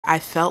I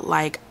felt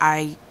like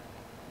I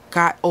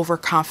got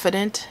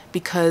overconfident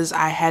because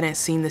I hadn't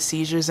seen the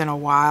seizures in a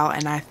while,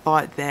 and I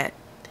thought that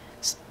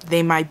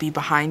they might be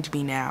behind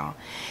me now.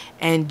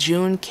 And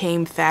June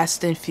came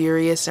fast and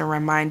furious and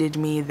reminded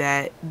me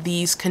that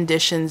these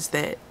conditions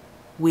that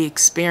we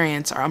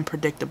experience are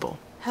unpredictable.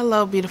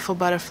 Hello, beautiful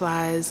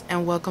butterflies,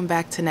 and welcome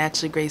back to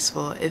Naturally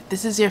Graceful. If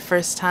this is your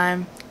first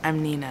time,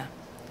 I'm Nina.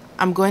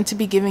 I'm going to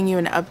be giving you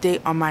an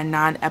update on my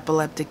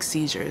non-epileptic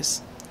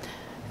seizures.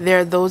 There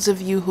are those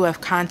of you who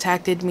have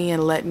contacted me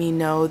and let me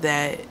know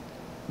that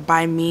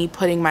by me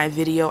putting my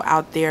video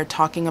out there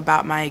talking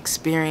about my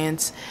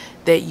experience,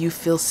 that you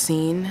feel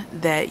seen,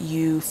 that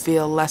you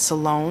feel less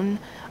alone,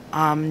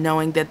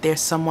 knowing that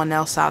there's someone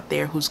else out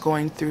there who's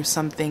going through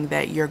something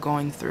that you're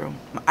going through.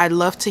 I'd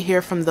love to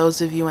hear from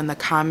those of you in the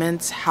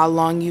comments how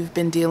long you've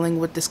been dealing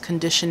with this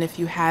condition, if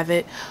you have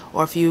it,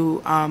 or if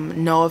you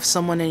know of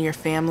someone in your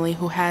family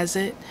who has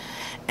it.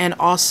 And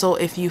also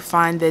if you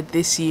find that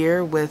this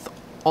year, with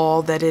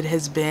all that it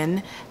has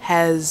been,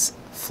 has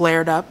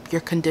flared up your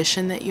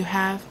condition that you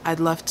have, I'd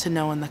love to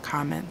know in the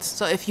comments.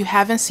 So if you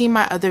haven't seen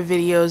my other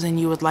videos and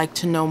you would like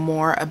to know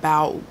more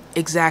about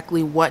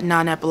exactly what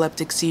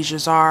non-epileptic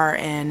seizures are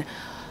and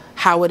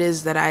how it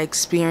is that I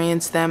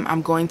experience them,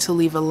 I'm going to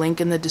leave a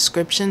link in the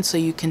description so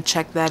you can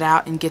check that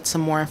out and get some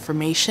more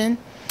information.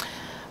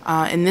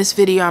 In this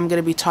video, I'm going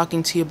to be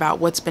talking to you about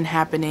what's been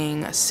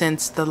happening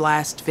since the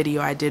last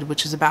video I did,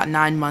 which is about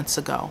 9 months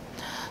ago.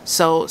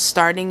 So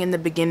starting in the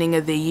beginning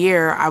of the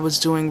year, I was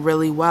doing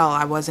really well.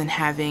 I wasn't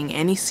having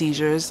any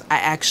seizures. I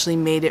actually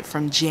made it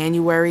from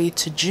January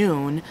to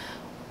June,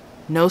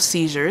 no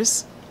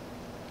seizures,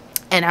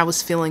 and I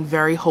was feeling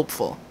very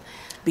hopeful.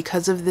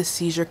 Because of this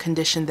seizure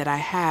condition that I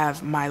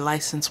have, my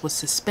license was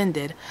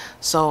suspended,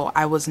 so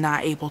I was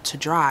not able to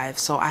drive.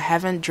 So I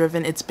haven't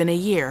driven. It's been a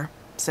year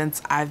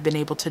since I've been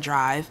able to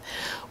drive,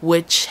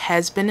 which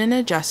has been an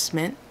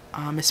adjustment.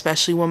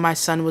 Especially when my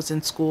son was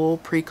in school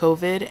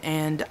pre-COVID,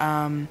 and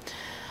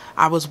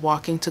I was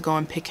walking to go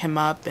and pick him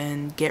up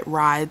and get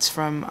rides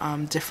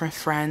from different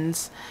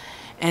friends.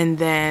 And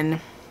then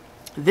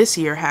this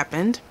year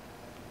happened,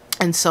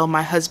 and so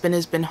my husband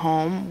has been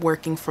home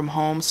working from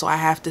home, so I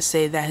have to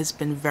say that has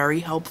been very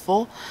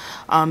helpful,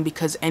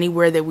 because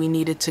anywhere that we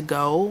needed to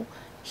go,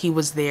 he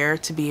was there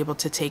to be able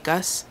to take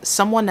us.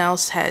 Someone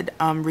else had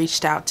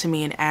reached out to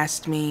me and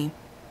asked me,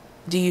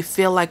 do you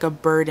feel like a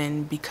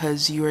burden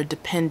because you are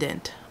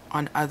dependent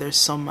on others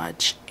so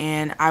much?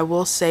 And I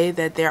will say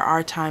that there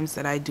are times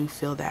that I do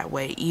feel that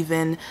way,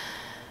 even,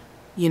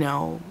 you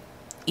know,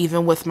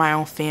 even with my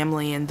own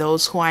family and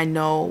those who I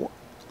know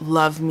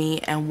love me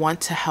and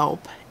want to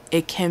help.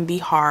 It can be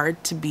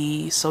hard to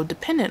be so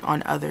dependent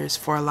on others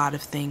for a lot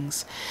of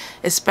things,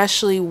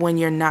 especially when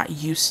you're not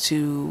used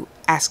to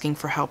asking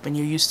for help and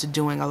you're used to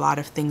doing a lot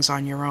of things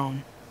on your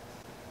own.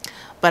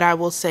 But I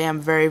will say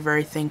I'm very,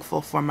 very thankful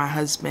for my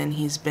husband.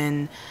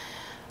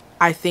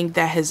 I think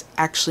that has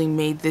actually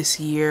made this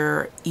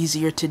year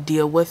easier to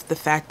deal with, the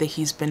fact that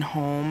he's been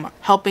home,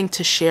 helping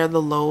to share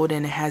the load,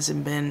 and it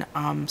hasn't been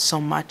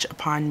so much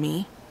upon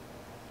me.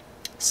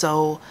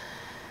 So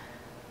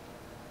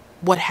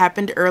what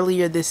happened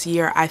earlier this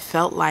year, I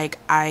felt like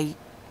I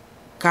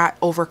got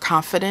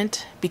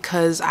overconfident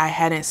because I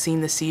hadn't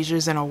seen the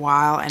seizures in a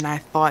while, and I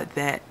thought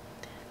that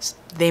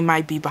they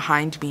might be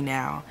behind me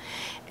now.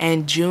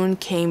 And June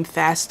came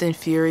fast and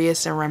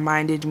furious and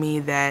reminded me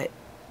that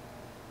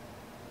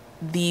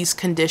these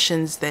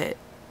conditions that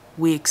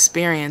we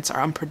experience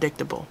are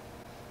unpredictable.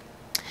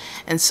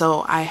 And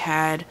so I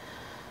had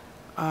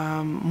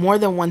more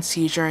than one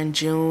seizure in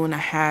June. I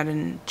had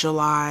in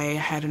July, I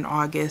had in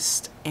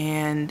August,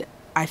 and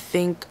I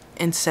think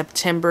in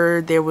September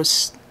there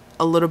was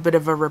a little bit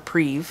of a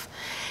reprieve.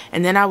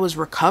 And then I was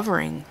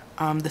recovering.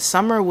 The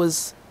summer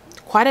was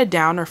quite a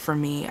downer for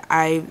me.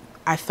 I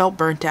felt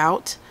burnt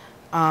out.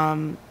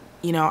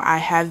 You know, I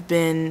have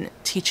been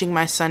teaching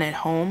my son at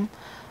home,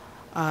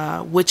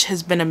 which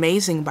has been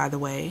amazing, by the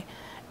way.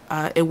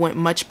 It went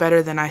much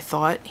better than I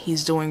thought.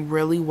 He's doing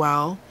really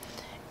well,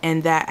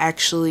 and that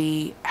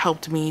actually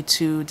helped me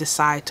to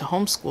decide to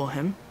homeschool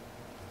him,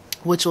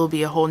 which will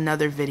be a whole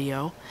nother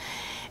video.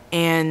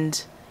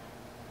 And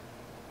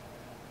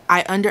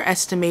I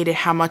underestimated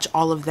how much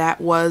all of that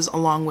was,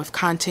 along with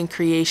content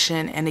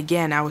creation. And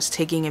again, I was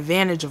taking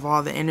advantage of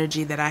all the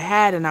energy that I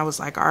had, and I was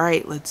like, all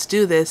right, let's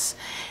do this.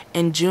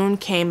 And June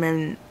came,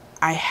 and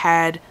I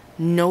had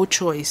no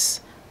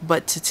choice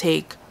but to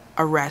take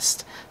a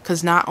rest,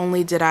 because not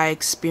only did I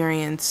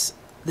experience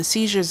the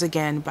seizures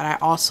again, but I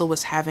also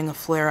was having a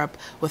flare-up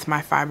with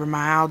my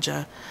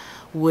fibromyalgia,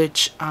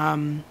 which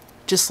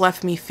just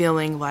left me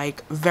feeling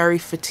like very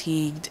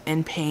fatigued,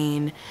 in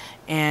pain,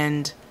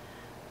 and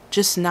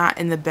just not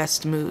in the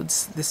best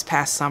moods this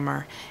past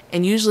summer.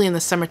 And usually in the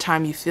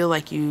summertime you feel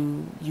like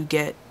you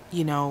get,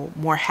 you know,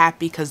 more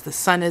happy because the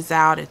sun is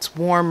out, it's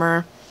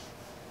warmer.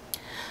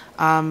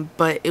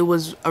 But it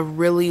was a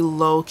really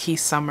low-key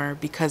summer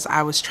because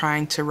I was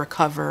trying to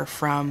recover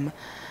from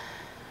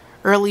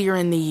earlier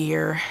in the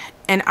year.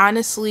 And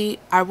honestly,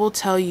 I will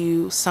tell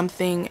you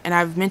something, and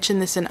I've mentioned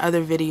this in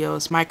other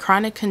videos, my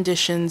chronic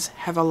conditions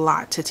have a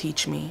lot to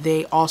teach me.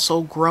 They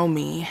also grow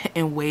me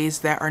in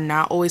ways that are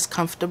not always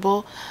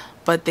comfortable,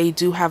 but they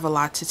do have a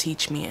lot to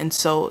teach me. And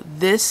so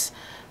this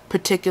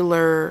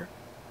particular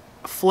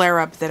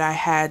flare-up that I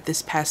had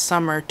this past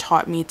summer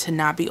taught me to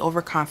not be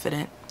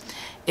overconfident.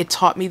 It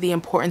taught me the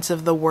importance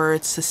of the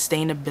word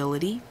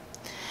sustainability.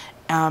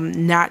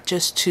 Not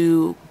just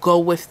to go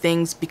with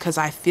things because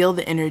I feel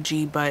the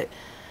energy, but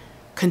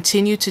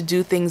continue to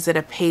do things at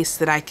a pace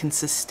that I can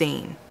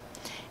sustain.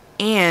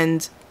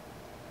 And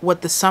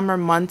what the summer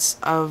months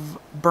of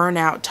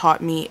burnout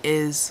taught me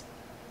is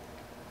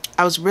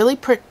I was really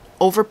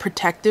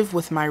overprotective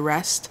with my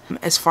rest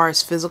as far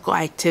as physical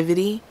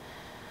activity.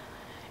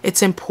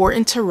 It's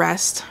important to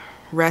rest.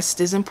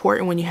 Rest is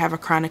important when you have a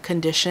chronic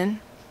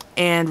condition,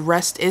 and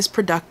rest is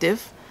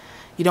productive.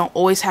 You don't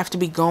always have to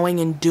be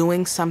going and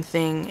doing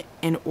something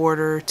in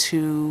order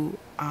to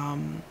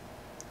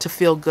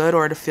feel good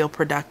or to feel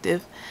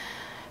productive.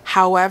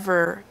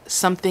 However,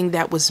 something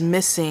that was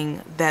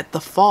missing that the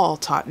fall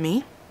taught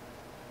me,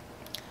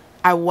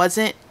 I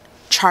wasn't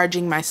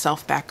charging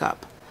myself back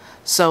up.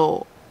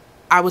 So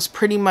I was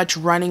pretty much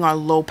running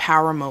on low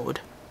power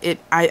mode.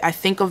 I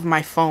think of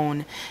my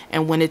phone,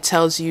 and when it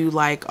tells you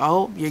like,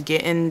 oh, you're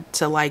getting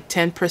to like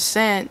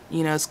 10%,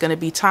 you know, it's going to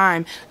be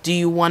time. Do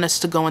you want us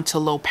to go into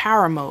low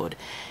power mode?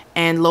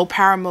 And low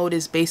power mode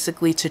is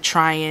basically to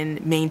try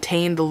and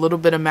maintain the little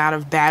bit amount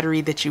of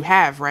battery that you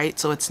have, right?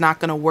 So it's not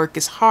going to work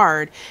as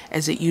hard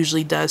as it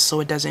usually does,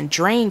 so it doesn't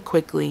drain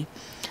quickly.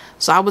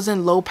 So I was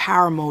in low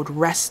power mode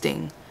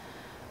resting.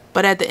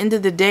 But at the end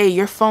of the day,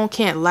 your phone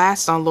can't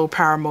last on low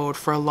power mode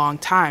for a long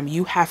time.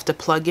 You have to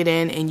plug it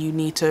in and you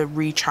need to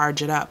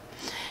recharge it up.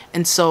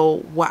 And so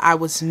what I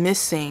was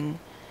missing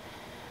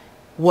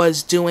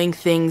was doing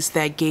things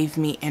that gave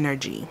me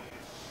energy.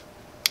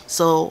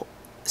 So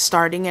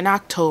starting in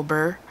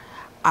October,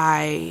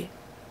 I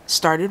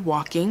started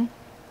walking.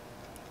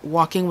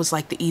 Walking was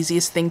like the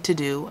easiest thing to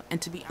do.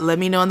 And let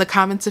me know in the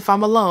comments if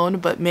I'm alone,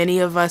 but many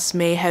of us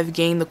may have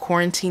gained the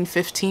quarantine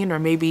 15 or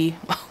maybe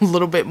a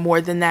little bit more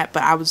than that,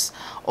 but I was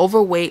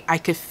overweight. I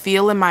could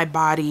feel in my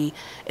body,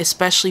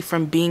 especially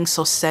from being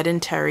so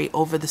sedentary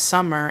over the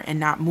summer and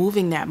not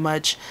moving that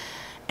much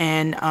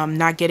and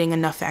not getting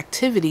enough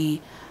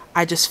activity.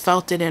 I just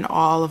felt it in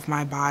all of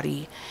my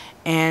body.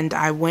 And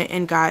I went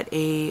and got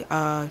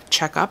a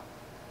checkup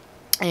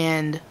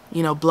and,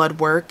 you know, blood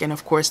work. And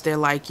of course they're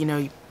like, you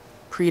know,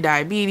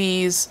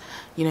 pre-diabetes,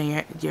 you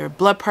know, your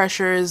blood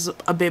pressure is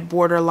a bit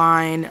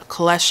borderline,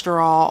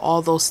 cholesterol,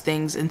 all those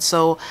things. And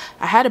so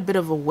I had a bit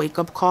of a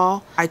wake-up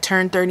call. I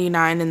turned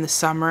 39 in the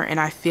summer, and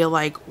I feel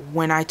like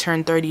when I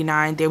turned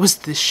 39, there was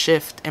this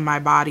shift in my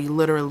body,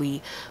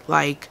 literally,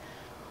 like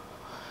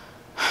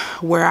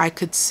where I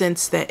could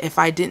sense that if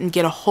I didn't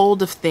get a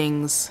hold of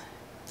things,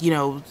 you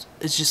know,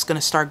 it's just going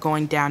to start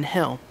going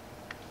downhill.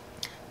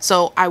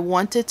 So I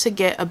wanted to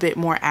get a bit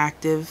more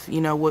active.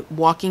 You know,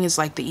 walking is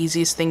like the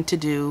easiest thing to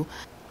do.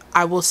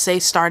 I will say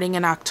starting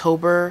in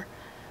October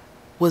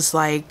was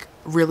like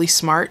really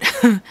smart.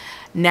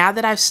 Now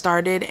that I've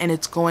started and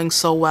it's going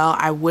so well,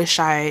 I wish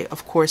I,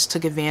 of course,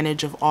 took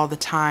advantage of all the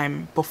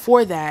time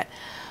before that.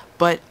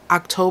 But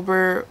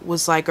October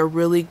was like a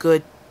really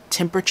good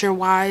temperature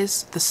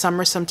wise. The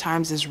summer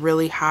sometimes is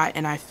really hot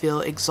and I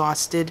feel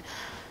exhausted.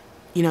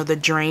 You know, the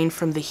drain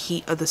from the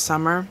heat of the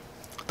summer.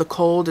 The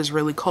cold is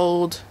really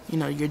cold, you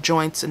know, your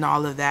joints and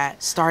all of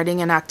that. Starting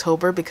in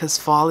October, because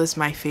fall is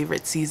my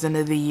favorite season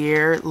of the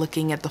year,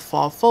 looking at the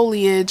fall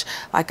foliage,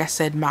 like I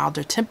said,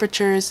 milder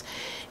temperatures,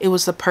 it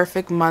was the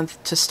perfect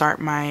month to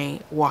start my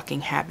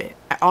walking habit.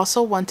 I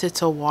also wanted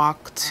to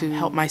walk to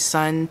help my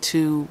son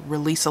to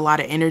release a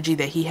lot of energy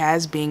that he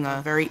has, being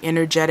a very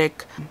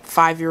energetic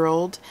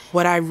 5-year-old.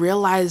 What I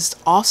realized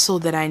also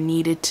that I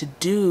needed to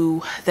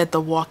do that the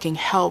walking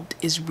helped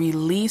is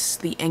release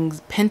the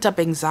pent-up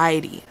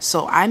anxiety.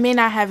 So I may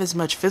not have as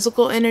much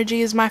physical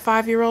energy as my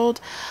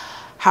 5-year-old.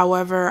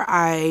 However,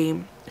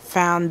 I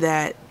found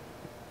that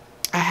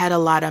I had a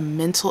lot of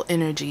mental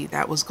energy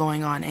that was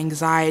going on,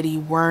 anxiety,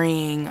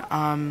 worrying,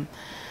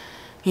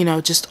 you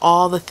know, just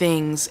all the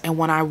things. And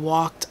when I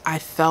walked, I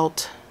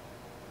felt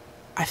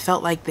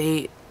like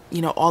you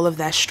know, all of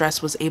that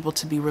stress was able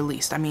to be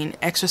released. I mean,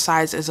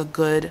 exercise is a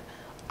good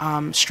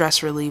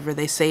stress reliever.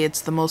 They say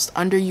it's the most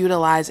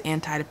underutilized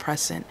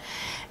antidepressant,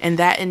 and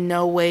that in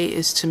no way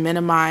is to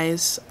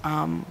minimize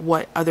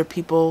what other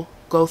people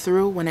go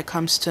through when it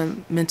comes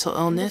to mental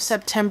illness.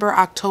 September,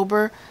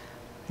 October,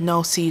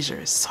 no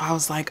seizures. So I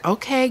was like,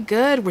 okay,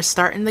 good. We're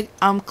starting the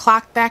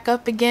clock back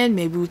up again.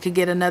 Maybe we could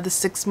get another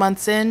 6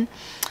 months in.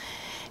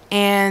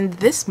 And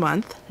this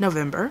month,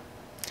 November,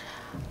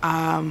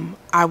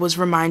 I was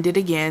reminded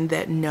again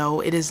that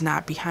no, it is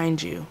not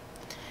behind you.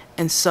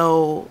 And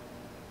so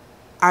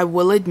I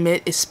will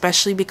admit,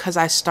 especially because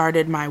I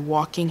started my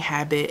walking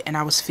habit and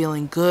I was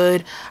feeling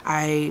good,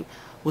 I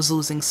was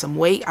losing some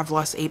weight. I've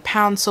lost 8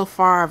 pounds so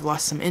far. I've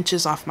lost some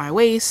inches off my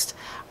waist.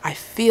 I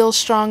feel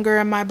stronger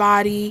in my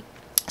body.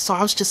 So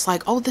I was just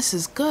like, oh, this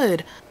is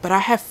good. But I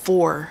have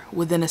 4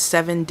 within a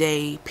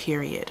 7-day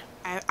period.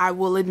 I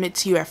will admit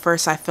to you, at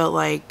first I felt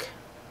like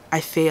I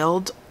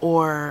failed,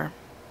 or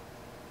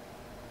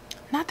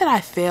not that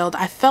I failed.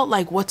 I felt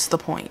like, what's the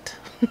point?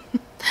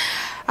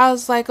 I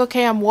was like,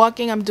 okay, I'm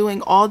walking, I'm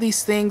doing all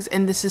these things,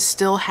 and this is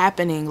still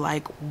happening.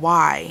 Like,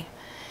 why?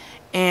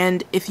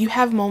 And if you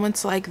have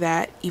moments like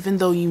that, even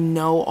though you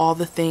know all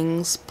the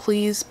things,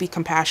 please be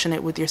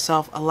compassionate with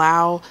yourself.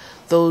 Allow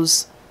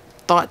those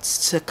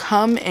thoughts to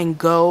come and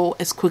go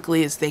as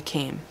quickly as they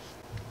came.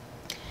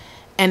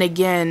 And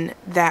again,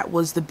 that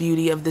was the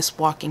beauty of this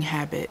walking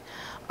habit.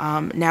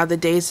 Now, the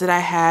days that I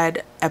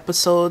had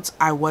episodes,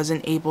 I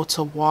wasn't able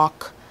to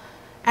walk.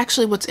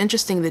 Actually, what's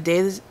interesting, the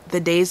days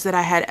that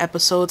I had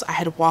episodes, I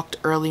had walked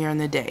earlier in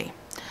the day.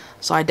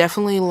 So I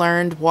definitely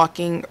learned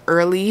walking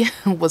early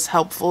was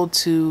helpful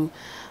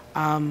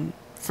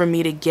for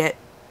me to get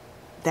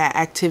that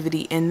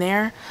activity in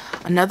there.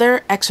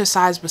 Another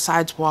exercise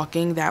besides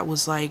walking that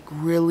was like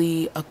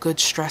really a good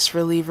stress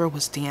reliever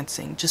was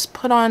dancing. Just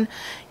put on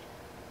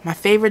my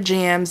favorite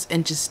jams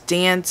and just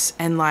dance,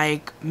 and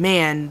like,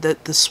 man,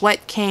 the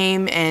sweat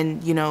came,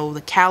 and you know, the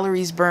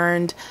calories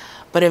burned,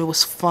 but it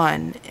was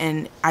fun.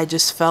 And I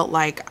just felt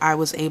like I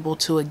was able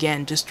to,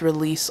 again, just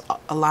release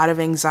a lot of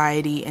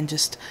anxiety and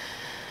just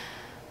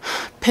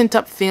pent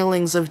up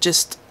feelings of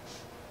just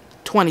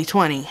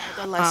 2020.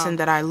 The lesson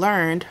that I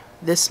learned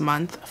this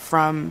month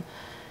from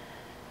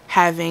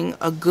having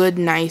a good,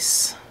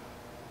 nice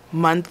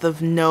month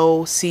of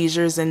no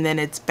seizures, and then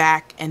it's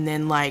back, and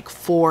then like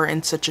 4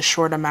 in such a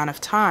short amount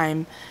of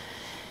time,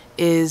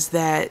 is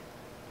that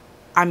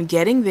I'm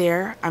getting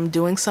there. I'm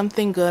doing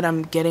something good.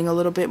 I'm getting a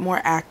little bit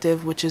more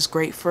active, which is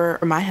great for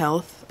my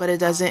health, but it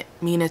doesn't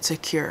mean it's a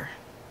cure.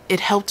 It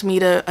helped me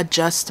to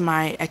adjust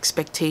my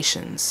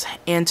expectations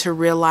and to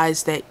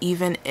realize that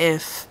even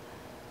if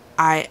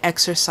I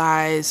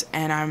exercise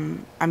and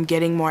I'm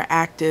getting more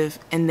active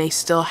and they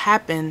still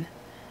happen,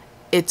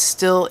 it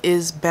still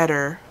is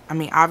better. I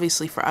mean,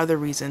 obviously for other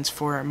reasons,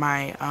 for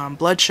my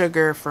blood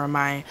sugar, for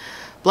my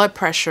blood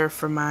pressure,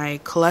 for my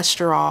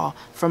cholesterol,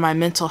 for my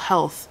mental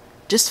health.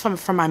 Just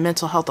from my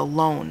mental health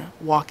alone,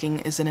 walking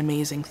is an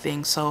amazing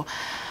thing. So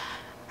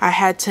I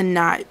had to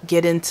not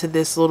get into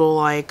this little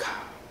like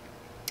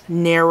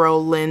narrow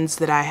lens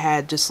that I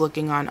had, just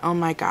looking on, oh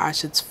my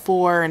gosh, it's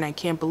 4 and I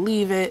can't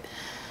believe it,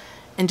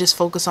 and just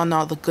focus on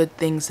all the good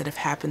things that have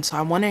happened. So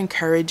I want to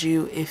encourage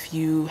you, if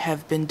you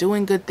have been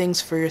doing good things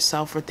for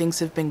yourself, or things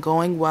have been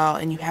going well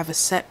and you have a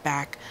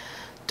setback,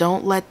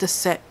 don't let the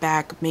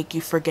setback make you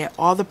forget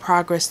all the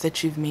progress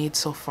that you've made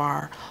so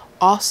far.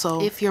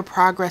 Also, if your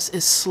progress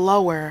is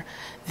slower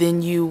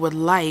than you would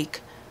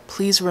like,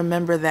 please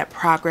remember that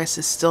progress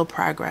is still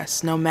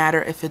progress, no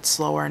matter if it's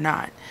slow or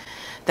not.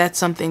 That's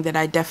something that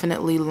I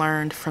definitely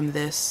learned from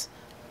this.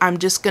 I'm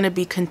just going to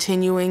be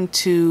continuing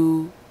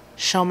to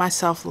show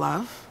myself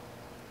love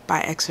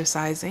by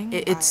exercising.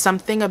 It's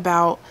something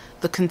about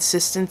the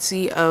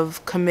consistency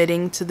of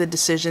committing to the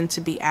decision to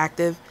be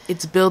active.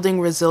 It's building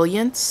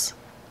resilience.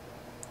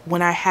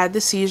 When I had the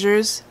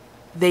seizures,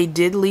 they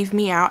did leave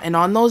me out, and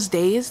on those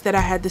days that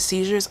I had the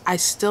seizures, I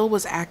still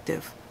was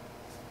active.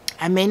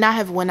 I may not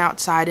have went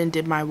outside and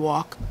did my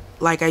walk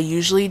like I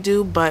usually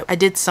do, but I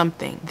did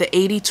something. The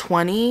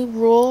 80-20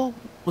 rule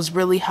was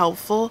really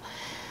helpful.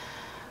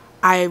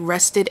 I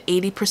rested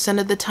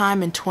 80% of the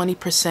time and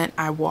 20%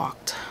 I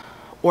walked,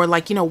 or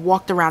like, you know,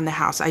 walked around the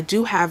house. I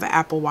do have an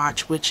Apple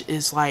Watch, which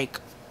is like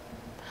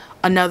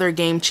another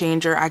game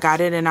changer. I got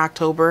it in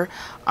October,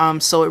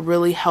 so it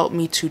really helped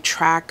me to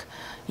track,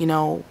 you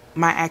know,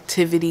 my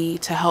activity,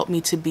 to help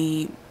me to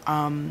be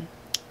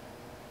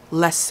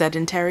less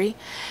sedentary.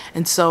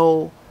 And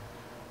so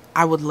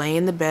I would lay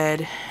in the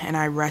bed and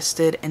I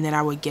rested, and then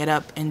I would get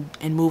up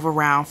and move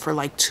around for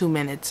like 2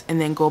 minutes and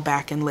then go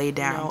back and lay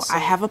down. You know, I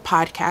have a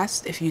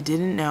podcast, if you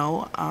didn't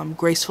know,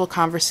 Graceful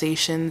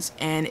Conversations,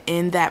 and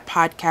in that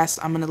podcast,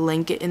 I'm going to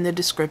link it in the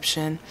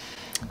description.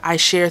 I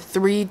share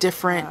 3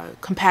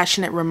 different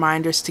compassionate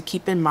reminders to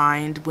keep in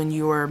mind when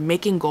you are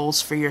making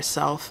goals for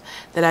yourself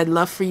that I'd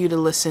love for you to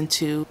listen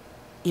to.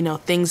 You know,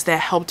 things that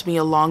helped me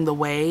along the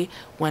way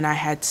when I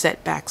had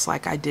setbacks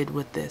like I did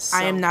with this. So,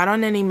 I am not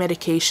on any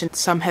medication.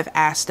 Some have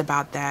asked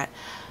about that.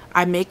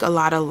 I make a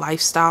lot of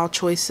lifestyle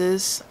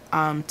choices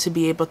to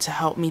be able to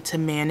help me to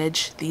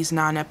manage these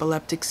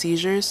non-epileptic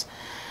seizures.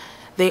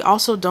 They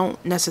also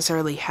don't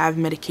necessarily have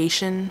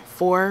medication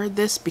for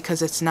this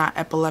because it's not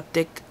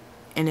epileptic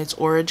in its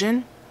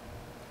origin.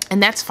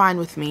 And that's fine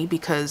with me,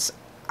 because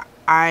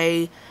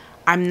I'm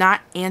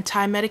not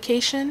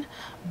anti-medication,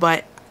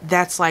 but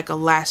that's like a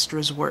last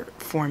resort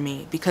for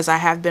me, because I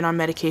have been on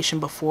medication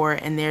before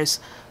and there's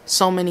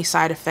so many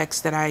side effects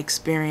that I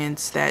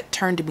experienced that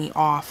turned me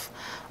off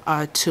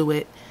to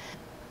it.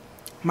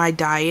 My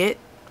diet,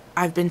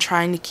 I've been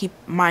trying to keep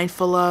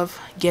mindful of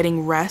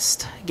getting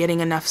rest, getting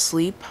enough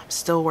sleep. I'm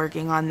still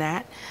working on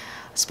that,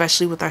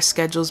 especially with our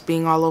schedules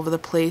being all over the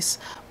place.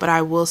 But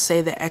I will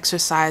say that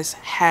exercise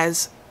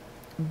has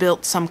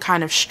built some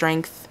kind of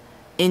strength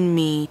in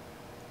me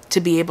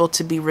to be able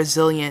to be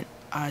resilient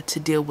to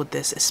deal with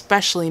this,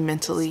 especially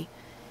mentally.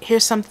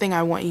 Here's something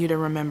I want you to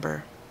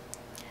remember.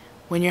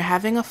 When you're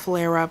having a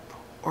flare-up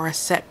or a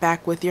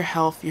setback with your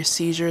health, your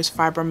seizures,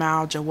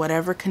 fibromyalgia,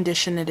 whatever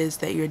condition it is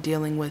that you're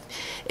dealing with,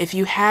 if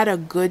you had a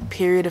good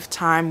period of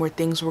time where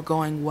things were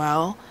going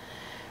well,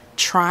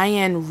 try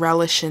and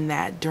relish in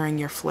that during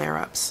your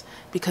flare-ups.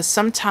 Because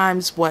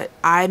sometimes what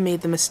I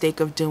made the mistake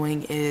of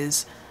doing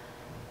is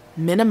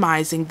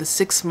minimizing the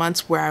 6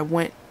 months where I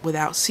went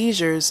without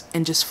seizures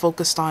and just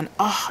focused on,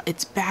 oh,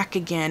 it's back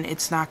again,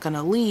 it's not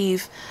gonna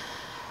leave.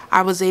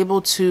 I was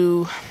able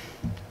to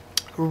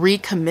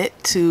recommit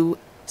to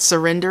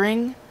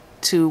surrendering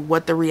to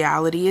what the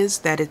reality is,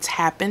 that it's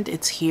happened,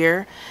 it's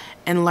here,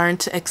 and learn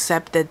to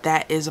accept that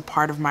that is a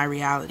part of my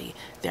reality.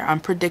 They're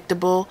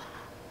unpredictable.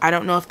 I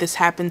don't know if this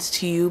happens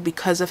to you.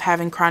 Because of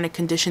having chronic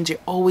conditions, you're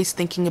always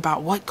thinking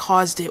about what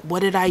caused it,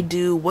 what did I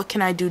do, what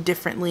can I do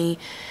differently?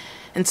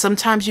 And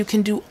sometimes you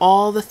can do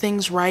all the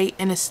things right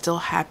and it still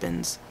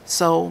happens.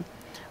 So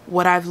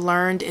what I've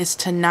learned is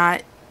to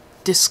not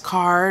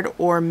discard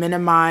or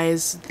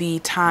minimize the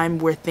time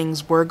where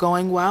things were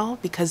going well,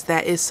 because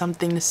that is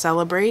something to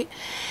celebrate.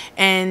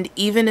 And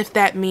even if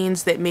that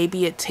means that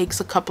maybe it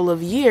takes a couple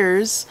of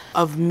years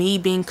of me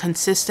being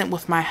consistent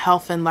with my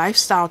health and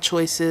lifestyle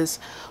choices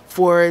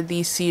for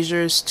these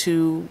seizures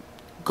to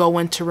go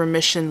into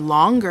remission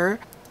longer,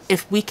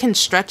 if we can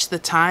stretch the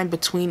time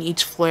between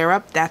each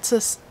flare-up,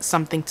 that's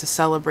something to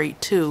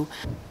celebrate too.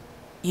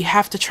 You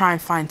have to try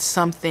and find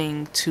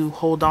something to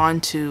hold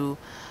on to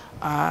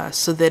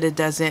so that it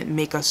doesn't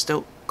make us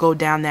go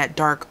down that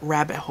dark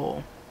rabbit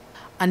hole.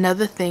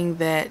 Another thing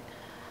that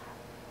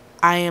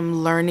I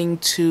am learning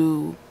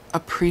to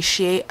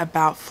appreciate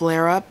about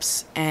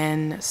flare-ups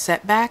and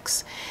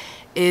setbacks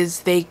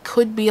is they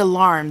could be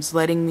alarms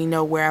letting me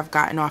know where I've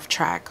gotten off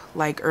track.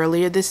 Like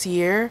earlier this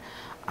year,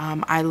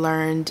 I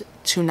learned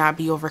to not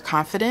be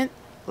overconfident.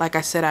 Like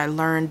I said, I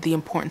learned the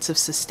importance of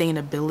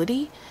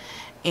sustainability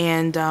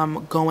and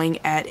going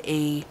at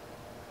a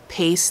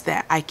pace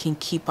that I can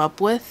keep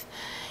up with.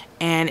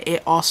 And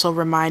it also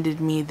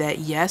reminded me that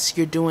yes,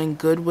 you're doing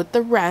good with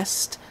the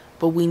rest,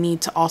 but we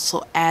need to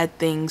also add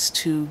things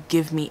to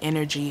give me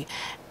energy.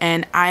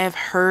 And I have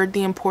heard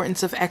the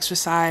importance of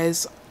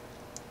exercise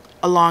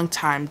a long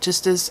time,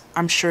 just as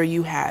I'm sure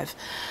you have.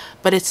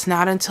 But it's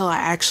not until I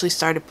actually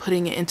started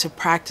putting it into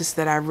practice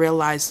that I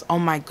realized, oh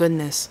my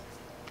goodness,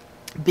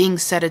 being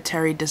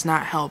sedentary does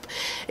not help.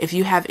 If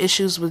you have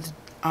issues with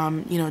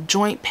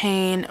joint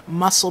pain,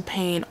 muscle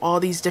pain, all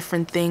these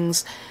different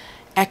things,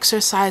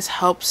 exercise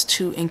helps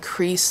to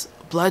increase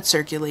blood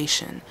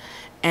circulation.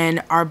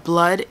 And our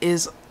blood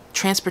is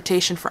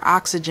transportation for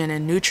oxygen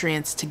and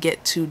nutrients to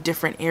get to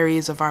different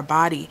areas of our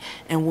body.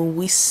 And when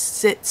we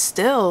sit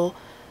still,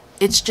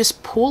 it's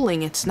just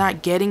pooling. It's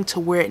not getting to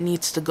where it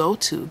needs to go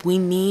to. We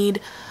need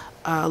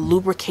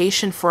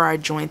lubrication for our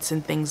joints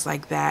and things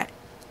like that.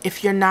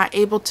 If you're not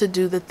able to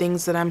do the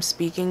things that I'm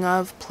speaking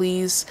of,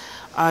 please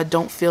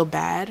don't feel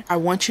bad. I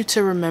want you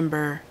to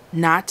remember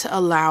not to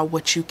allow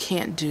what you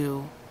can't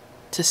do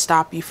to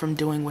stop you from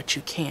doing what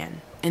you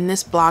can. In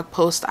this blog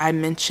post, I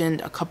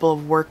mentioned a couple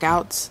of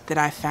workouts that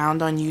I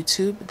found on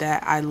YouTube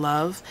that I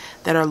love,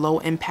 that are low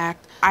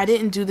impact. I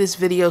didn't do this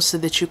video so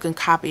that you can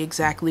copy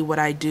exactly what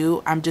I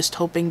do. I'm just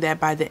hoping that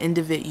by the end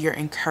of it, you're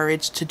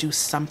encouraged to do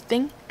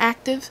something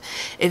active.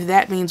 If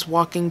that means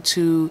walking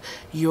to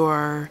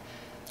your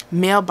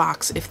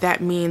mailbox, if that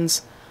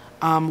means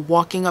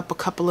walking up a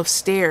couple of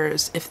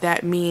stairs, if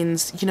that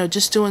means,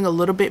 just doing a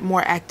little bit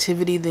more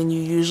activity than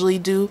you usually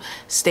do,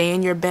 stay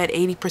in your bed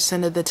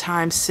 80% of the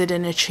time, sit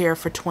in a chair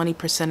for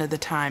 20% of the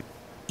time.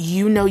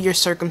 You know your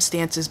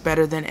circumstances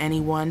better than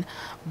anyone,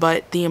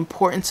 but the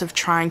importance of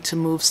trying to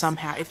move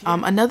somehow.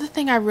 Another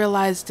thing I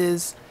realized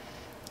is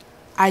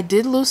I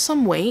did lose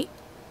some weight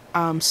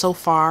so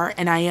far,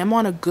 and I am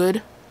on a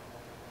good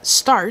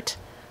start,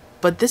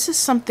 but this is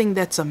something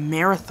that's a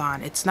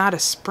marathon. It's not a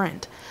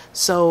sprint.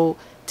 So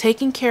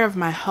taking care of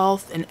my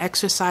health and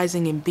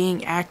exercising and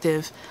being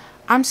active,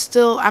 I'm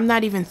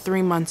not even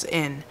 3 months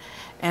in.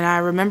 And I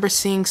remember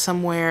seeing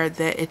somewhere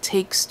that it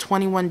takes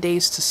 21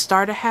 days to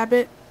start a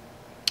habit,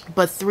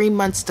 but 3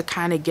 months to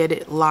kind of get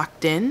it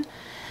locked in.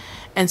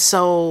 And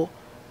so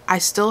I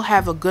still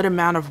have a good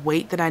amount of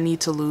weight that I need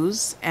to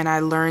lose. And I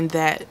learned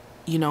that,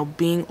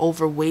 being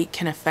overweight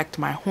can affect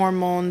my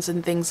hormones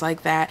and things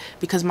like that,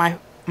 because my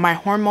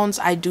hormones,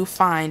 I do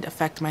find,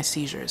 affect my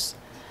seizures.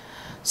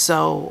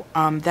 So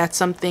that's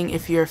something,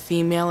 if you're a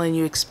female and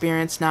you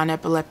experience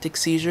non-epileptic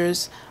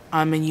seizures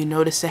and you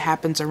notice it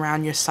happens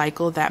around your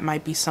cycle, that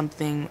might be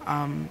something,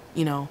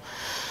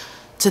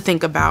 to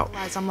think about.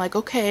 I'm like,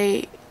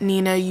 okay,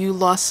 Nina, you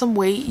lost some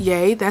weight.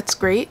 Yay, that's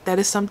great. That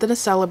is something to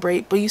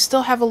celebrate, but you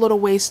still have a little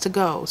ways to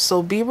go.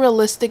 So be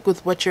realistic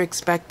with what you're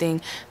expecting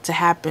to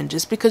happen.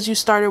 Just because you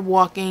started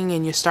walking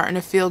and you're starting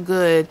to feel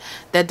good,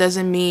 that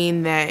doesn't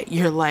mean that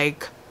you're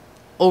like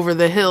over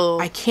the hill.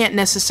 I can't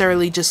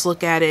necessarily just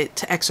look at it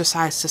to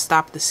exercise to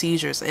stop the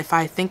seizures. If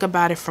I think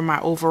about it for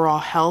my overall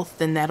health,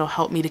 then that'll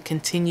help me to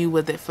continue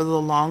with it for the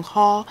long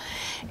haul.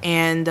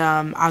 And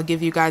I'll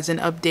give you guys an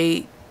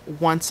update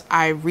once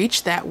I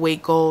reach that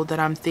weight goal that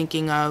I'm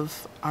thinking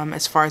of,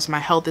 as far as my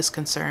health is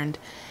concerned,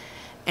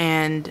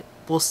 and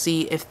we'll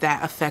see if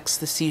that affects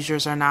the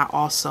seizures or not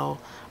also.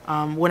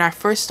 When I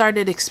first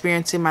started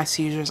experiencing my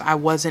seizures, I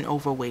wasn't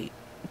overweight.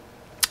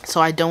 So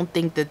I don't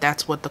think that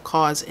that's what the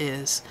cause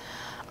is.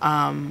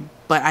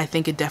 But I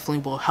think it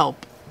definitely will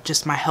help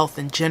just my health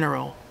in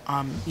general,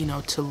 you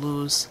know, to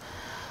lose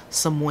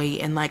some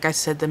weight. And like I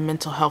said, the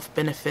mental health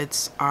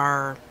benefits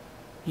are,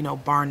 you know,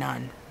 bar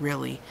none,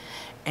 really.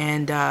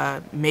 And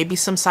maybe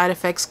some side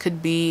effects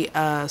could be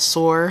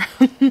sore.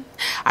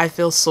 I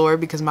feel sore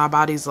because my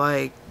body's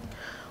like,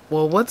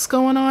 well, what's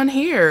going on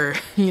here?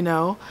 You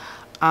know?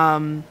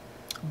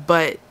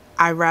 But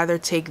I rather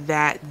take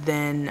that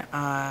than,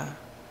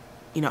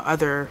 you know,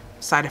 other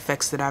side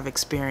effects that I've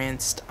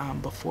experienced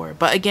before.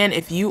 But again,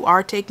 if you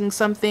are taking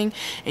something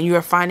and you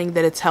are finding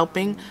that it's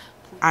helping,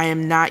 I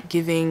am not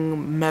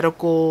giving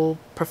medical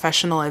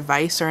professional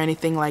advice or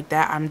anything like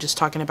that. I'm just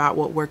talking about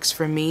what works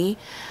for me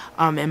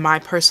in my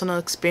personal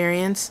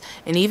experience.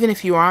 And even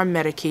if you are on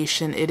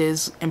medication, it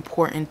is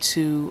important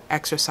to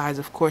exercise.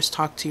 Of course,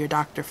 talk to your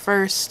doctor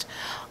first,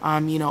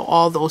 you know,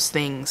 all those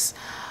things.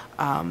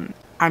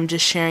 I'm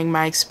just sharing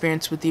my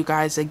experience with you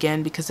guys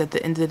again, because at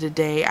the end of the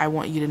day, I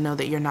want you to know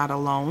that you're not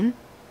alone.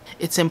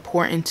 It's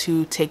important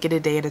to take it a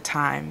day at a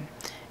time.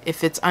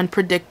 If it's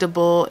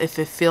unpredictable, if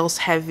it feels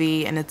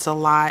heavy and it's a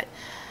lot,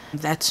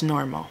 that's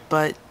normal.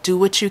 But do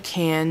what you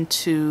can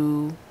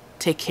to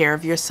take care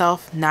of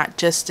yourself, not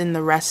just in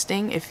the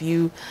resting. If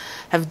you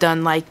have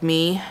done like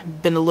me,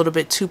 been a little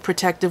bit too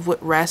protective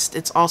with rest,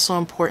 it's also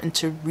important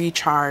to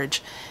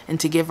recharge and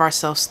to give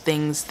ourselves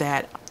things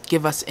that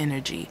give us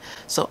energy.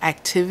 So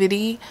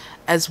activity,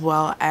 as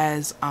well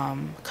as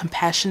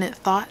compassionate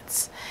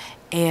thoughts,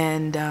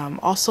 and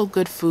also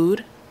good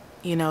food,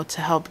 you know,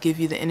 to help give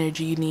you the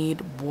energy you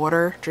need.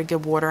 Water,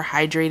 drinking water,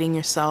 hydrating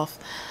yourself,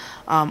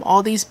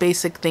 all these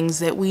basic things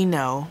that we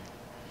know.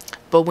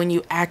 But when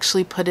you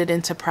actually put it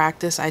into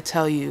practice, I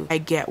tell you, I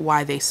get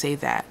why they say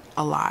that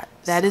a lot.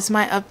 That is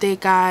my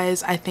update,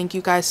 guys. I thank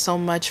you guys so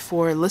much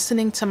for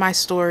listening to my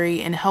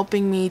story and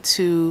helping me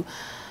to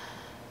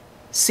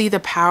see the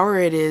power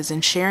it is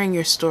in sharing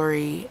your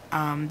story,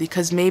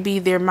 because maybe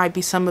there might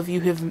be some of you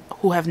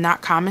who have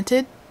not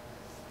commented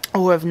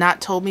or have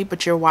not told me,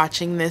 but you're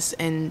watching this,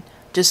 and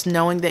just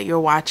knowing that you're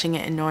watching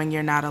it and knowing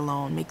you're not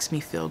alone makes me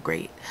feel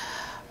great.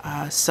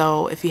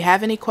 So if you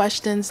have any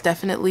questions,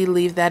 definitely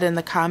leave that in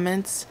the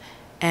comments,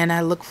 and I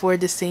look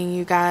forward to seeing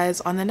you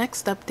guys on the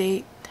next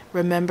update.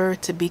 Remember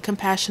to be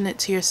compassionate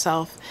to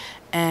yourself,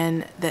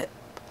 and that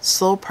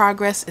slow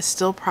progress is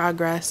still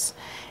progress,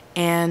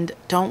 and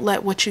don't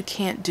let what you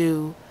can't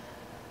do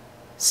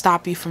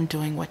stop you from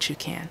doing what you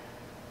can.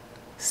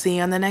 See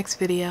you on the next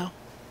video.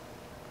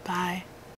 Bye.